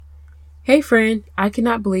Hey friend, I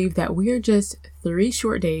cannot believe that we are just 3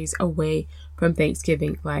 short days away from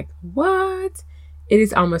Thanksgiving. Like, what? It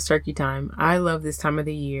is almost turkey time. I love this time of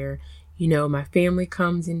the year. My family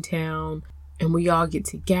comes in town and we all get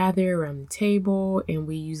to gather around the table and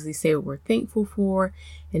we usually say what we're thankful for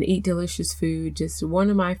and eat delicious food. Just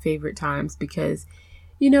one of my favorite times because,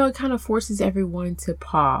 it kind of forces everyone to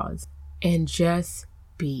pause and just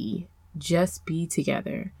be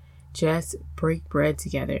together. Just break bread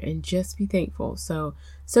together and just be thankful. So,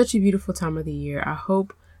 such a beautiful time of the year. I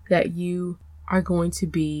hope that you are going to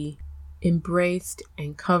be embraced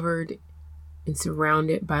and covered and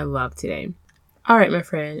surrounded by love today. All right, my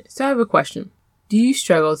friend. So I have a question. Do you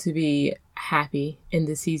struggle to be happy in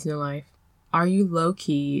this season of life? Are you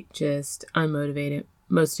low-key just unmotivated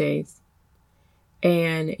most days?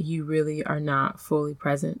 And you really are not fully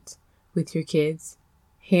present with your kids?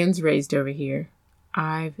 Hands raised over here.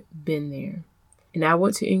 I've been there. And I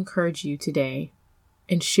want to encourage you today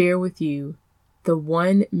and share with you the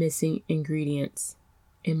one missing ingredients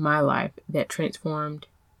in my life that transformed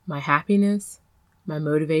my happiness, my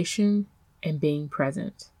motivation, and being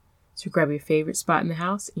present. So grab your favorite spot in the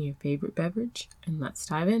house and your favorite beverage, and let's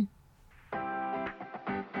dive in.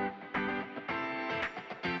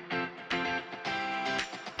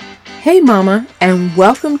 Hey mama, and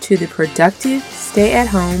welcome to the Productive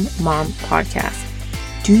Stay-at-Home Mom Podcast.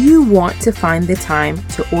 Do you want to find the time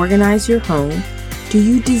to organize your home? Do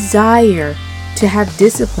you desire to have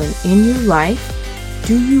discipline in your life?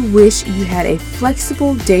 Do you wish you had a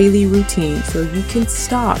flexible daily routine so you can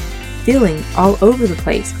stop feeling all over the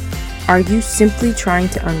place? Are you simply trying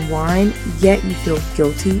to unwind, yet you feel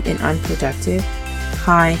guilty and unproductive?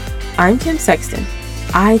 Hi, I'm Kim Sexton.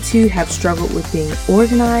 I too have struggled with being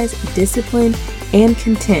organized, disciplined, and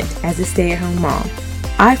content as a stay-at-home mom.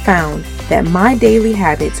 I found that my daily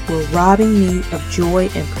habits were robbing me of joy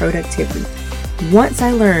and productivity. Once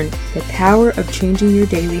I learned the power of changing your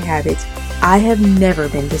daily habits, I have never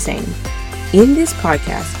been the same. In this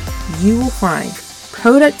podcast, you will find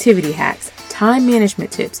productivity hacks, time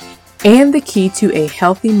management tips, and the key to a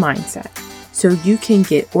healthy mindset so you can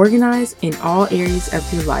get organized in all areas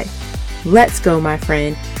of your life. Let's go, my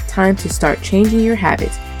friend. Time to start changing your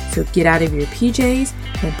habits. So get out of your PJs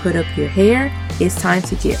and put up your hair. It's time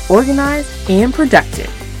to get organized and productive.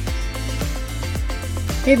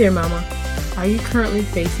 Hey there, mama. Are you currently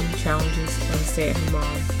facing challenges as a stay-at-home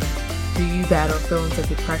mom? Do you battle feelings of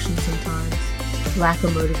depression sometimes, lack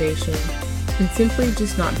of motivation, and simply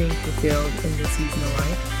just not being fulfilled in this season of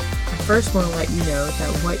life? I first want to let you know that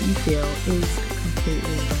what you feel is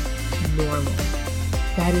completely normal.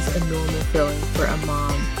 That is a normal feeling for a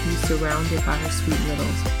mom who's surrounded by her sweet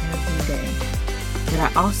littles every day. But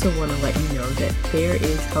I also want to let you know that there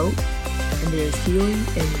is hope and there is healing,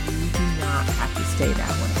 and you do not have to stay that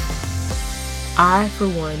way. I, for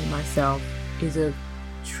one, myself, is a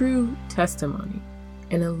true testimony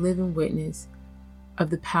and a living witness of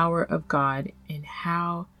the power of God and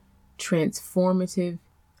how transformative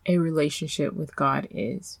a relationship with God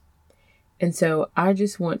is. And so I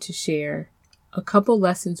just want to share a couple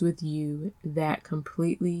lessons with you that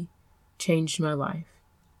completely changed my life.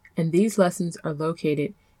 And these lessons are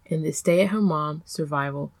located in the Stay-at-Home Mom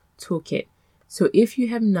Survival Toolkit. So if you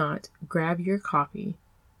have not grabbed your copy,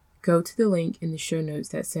 go to the link in the show notes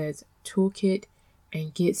that says Toolkit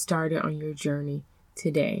and get started on your journey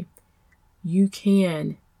today. You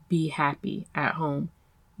can be happy at home.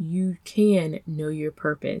 You can know your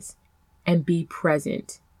purpose and be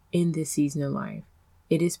present in this season of life.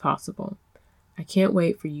 It is possible. I can't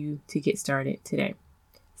wait for you to get started today.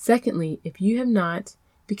 Secondly, if you have not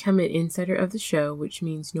become an insider of the show, which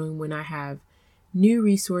means knowing when I have new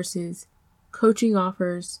resources, coaching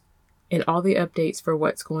offers, and all the updates for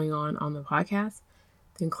what's going on the podcast,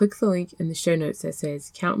 then click the link in the show notes that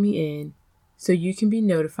says Count Me In so you can be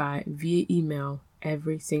notified via email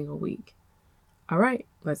every single week. All right,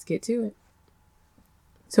 let's get to it.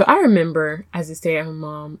 So I remember as a stay-at-home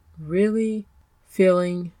mom really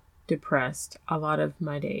feeling depressed a lot of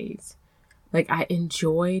my days. Like, I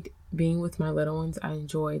enjoyed being with my little ones. I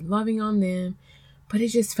enjoyed loving on them, but it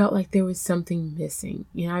just felt like there was something missing.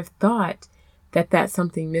 I've thought that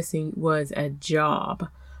something missing was a job.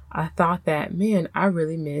 I thought that, man, I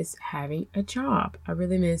really miss having a job. I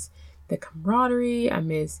really miss the camaraderie. I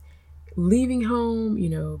miss leaving home,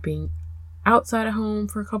 being outside of home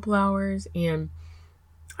for a couple hours, and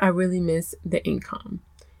I really miss the income,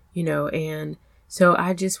 and so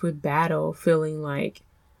I just would battle feeling like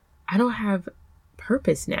I don't have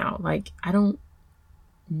purpose now. Like, I don't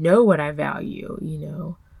know what I value,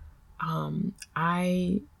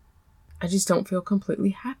 I just don't feel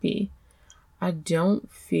completely happy. I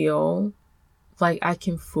don't feel like I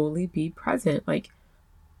can fully be present. Like,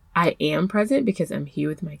 I am present because I'm here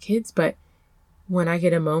with my kids, but when I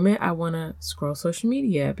get a moment, I want to scroll social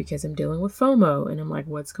media because I'm dealing with FOMO and I'm like,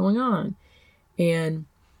 what's going on? And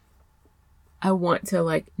I want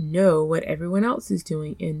to know what everyone else is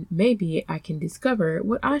doing, and maybe I can discover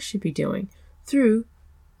what I should be doing through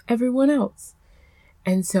everyone else.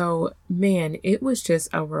 And so, man, it was just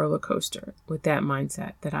a roller coaster with that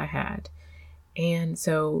mindset that I had. And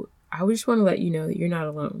so I just want to let you know that you're not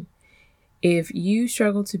alone. If you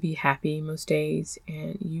struggle to be happy most days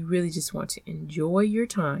and you really just want to enjoy your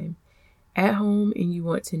time at home and you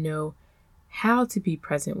want to know how to be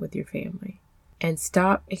present with your family and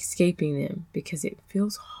stop escaping them because it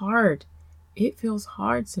feels hard. It feels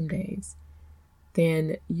hard some days.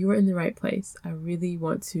 Then you're in the right place. I really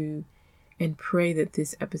want to and pray that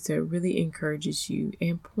this episode really encourages you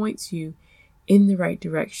and points you in the right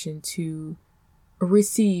direction to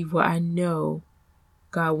receive what I know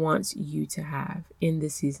God wants you to have in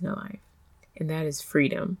this season of life. And that is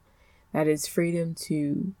freedom. That is freedom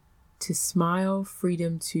to smile,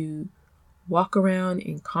 freedom to walk around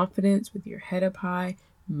in confidence with your head up high,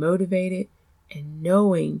 motivated, and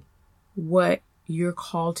knowing what you're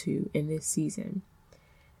called to in this season.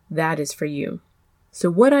 That is for you. So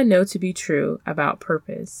what I know to be true about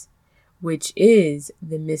purpose, which is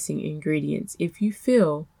the missing ingredients, if you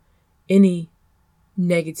feel any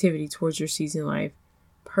negativity towards your season life,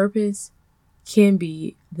 purpose can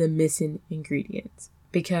be the missing ingredients,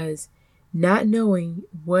 because not knowing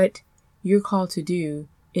what you're called to do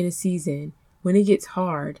in a season, when it gets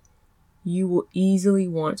hard, you will easily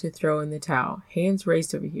want to throw in the towel. Hands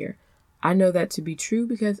raised over here. I know that to be true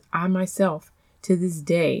because I myself, to this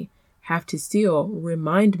day, have to still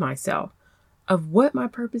remind myself of what my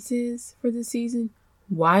purpose is for this season.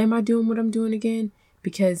 Why am I doing what I'm doing again?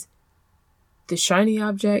 Because the shiny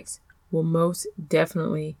objects will most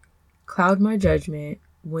definitely cloud my judgment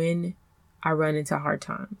when I run into hard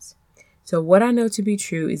times. So what I know to be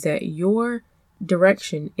true is that your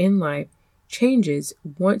direction in life changes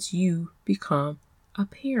once you become a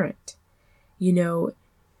parent.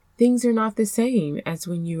 Things are not the same as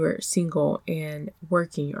when you were single and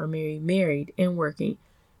working, or married and working.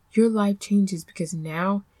 Your life changes because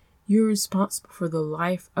now you're responsible for the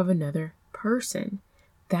life of another person.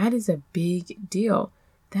 That is a big deal.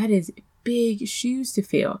 That is big shoes to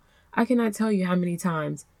fill. I cannot tell you how many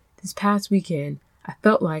times this past weekend I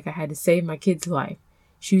felt like I had to save my kid's life.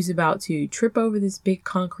 She was about to trip over this big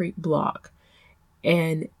concrete block,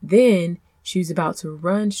 and then she was about to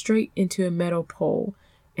run straight into a metal pole.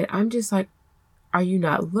 And I'm just like, are you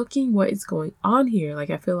not looking? What is going on here?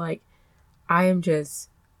 I feel like I am just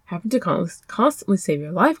having to constantly save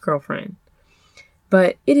your life, girlfriend.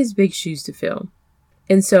 But it is big shoes to fill.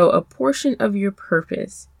 And so a portion of your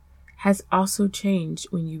purpose has also changed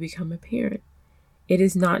when you become a parent. It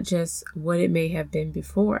is not just what it may have been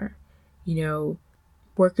before.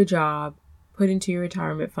 Work a job, put into your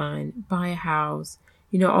retirement fund, buy a house,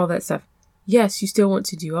 all that stuff. Yes, you still want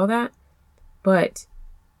to do all that, but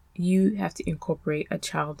you have to incorporate a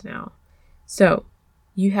child now. So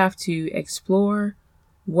you have to explore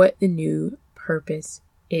what the new purpose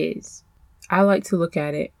is. I like to look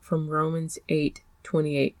at it from Romans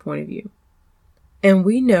 8:28 point of view. And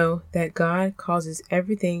we know that God causes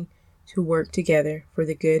everything to work together for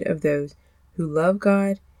the good of those who love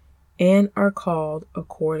God and are called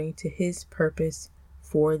according to his purpose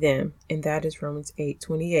for them. And that is Romans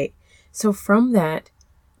 8:28. So from that,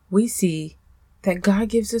 we see that God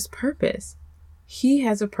gives us purpose. He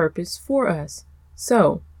has a purpose for us.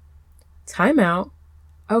 So, time out.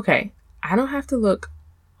 Okay, I don't have to look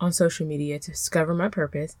on social media to discover my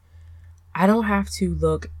purpose. I don't have to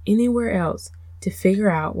look anywhere else to figure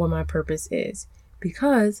out what my purpose is,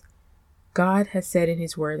 because God has said in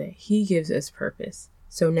his word that he gives us purpose.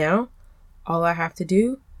 So now, all I have to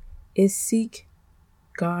do is seek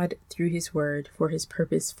God through his word for his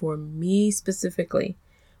purpose for me specifically.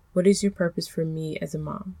 What is your purpose for me as a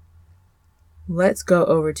mom? Let's go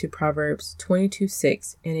over to Proverbs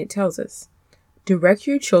 22:6, and it tells us, direct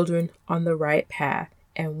your children on the right path,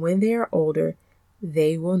 and when they are older,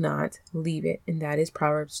 they will not leave it. And that is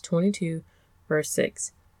Proverbs 22, verse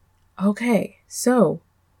 6. Okay, so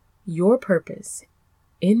your purpose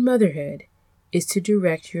in motherhood is to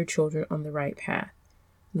direct your children on the right path.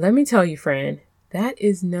 Let me tell you, friend, that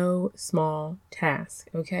is no small task,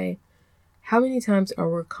 okay? How many times are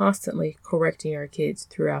we constantly correcting our kids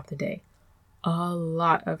throughout the day? A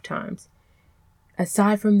lot of times.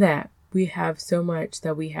 Aside from that, we have so much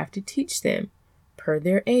that we have to teach them per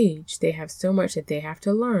their age. They have so much that they have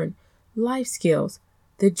to learn. Life skills,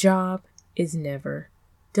 the job, is never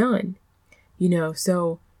done.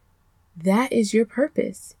 So that is your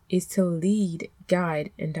purpose, is to lead,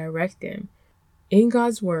 guide, and direct them in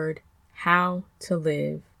God's word how to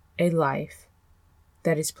live a life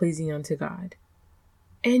that is pleasing unto God.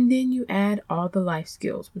 And then you add all the life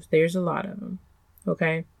skills, which there's a lot of them.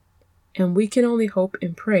 Okay. And we can only hope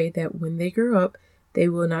and pray that when they grow up, they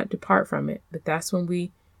will not depart from it. But that's when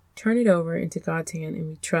we turn it over into God's hand and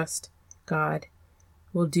we trust God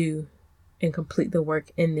will do and complete the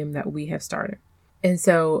work in them that we have started. And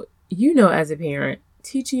so, as a parent,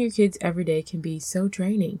 teaching your kids every day can be so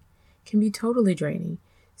draining, can be totally draining.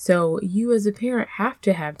 So you as a parent have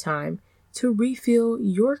to have time to refill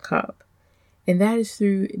your cup. And that is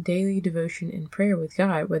through daily devotion and prayer with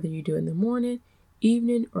God, whether you do it in the morning,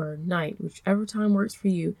 evening, or night, whichever time works for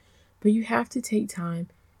you. But you have to take time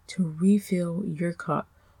to refill your cup,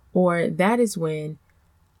 or that is when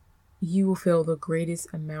you will feel the greatest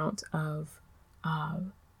amount of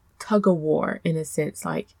tug of war, in a sense.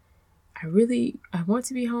 Like, I want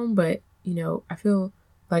to be home, but, I feel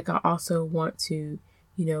like I also want to,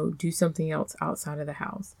 do something else outside of the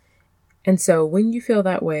house. And so when you feel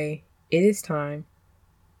that way, it is time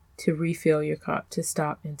to refill your cup, to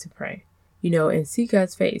stop and to pray, and see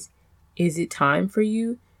God's face. Is it time for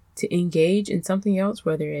you to engage in something else,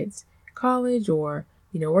 whether it's college or,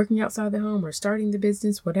 working outside the home or starting the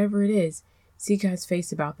business, whatever it is? See God's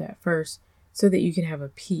face about that first so that you can have a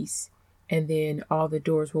peace, and then all the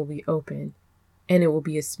doors will be open and it will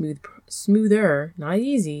be a smoother, not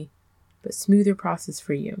easy, but smoother process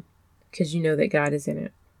for you because you know that God is in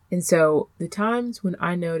it. And so the times when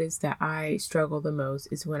I notice that I struggle the most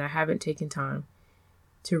is when I haven't taken time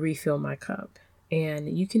to refill my cup.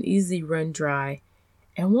 And you can easily run dry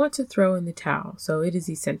and want to throw in the towel. So it is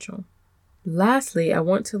essential. Lastly, I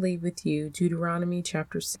want to leave with you Deuteronomy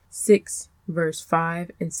chapter 6, verse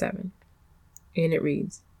 5 and 7. And it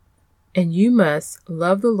reads, "And you must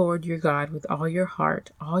love the Lord your God with all your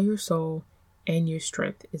heart, all your soul, and your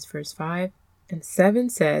strength," is verse 5. And 7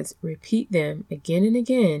 says, "Repeat them again and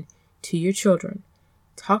again to your children.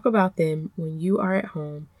 Talk about them when you are at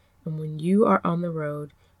home and when you are on the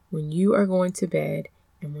road, when you are going to bed,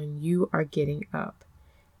 and when you are getting up."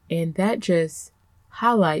 And that just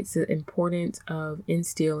highlights the importance of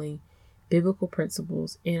instilling biblical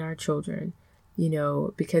principles in our children,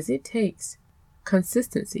 because it takes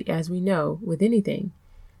consistency, as we know, with anything.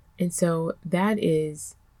 And so that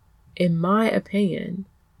is, in my opinion,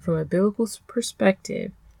 from a biblical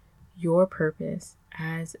perspective, your purpose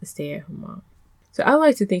as a stay-at-home mom. So I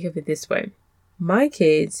like to think of it this way. My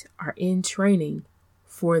kids are in training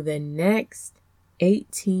for the next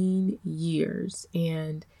 18 years.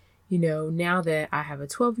 And, now that I have a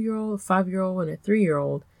 12-year-old, a 5-year-old, and a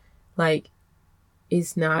 3-year-old,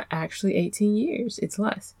 it's not actually 18 years. It's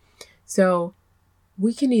less. So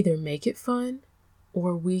we can either make it fun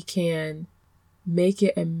or we can make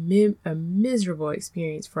it a miserable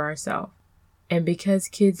experience for ourselves. And because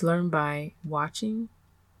kids learn by watching,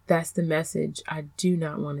 that's the message I do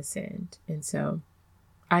not want to send. And so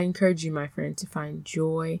I encourage you, my friend, to find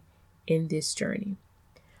joy in this journey.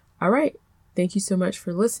 All right. Thank you so much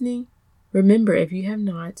for listening. Remember, if you have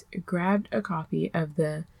not grabbed a copy of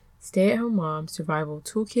the Stay-at-Home Mom Survival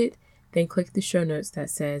Toolkit, then click the show notes that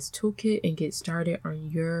says Toolkit and get started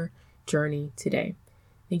on your journey today.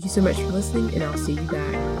 Thank you so much for listening, and I'll see you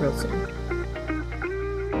back real soon.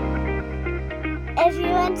 If you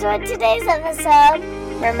enjoyed today's episode,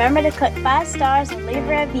 remember to click 5 stars and leave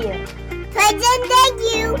a review. Thank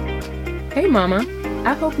you. Hey Mama,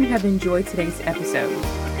 I hope you have enjoyed today's episode.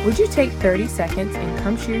 Would you take 30 seconds and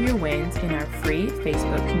come share your wins in our free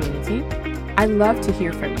Facebook community? I'd love to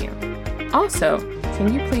hear from you. Also,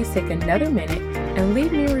 can you please take another minute and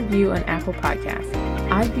leave me a review on Apple Podcasts?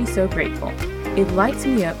 I'd be so grateful. It lights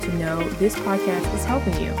me up to know this podcast is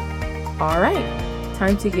helping you. All right,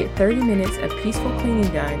 time to get 30 minutes of peaceful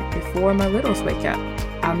cleaning done before my littles wake up.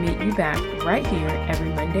 I'll meet you back right here every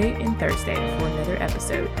Monday and Thursday for another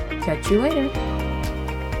episode. Catch you later.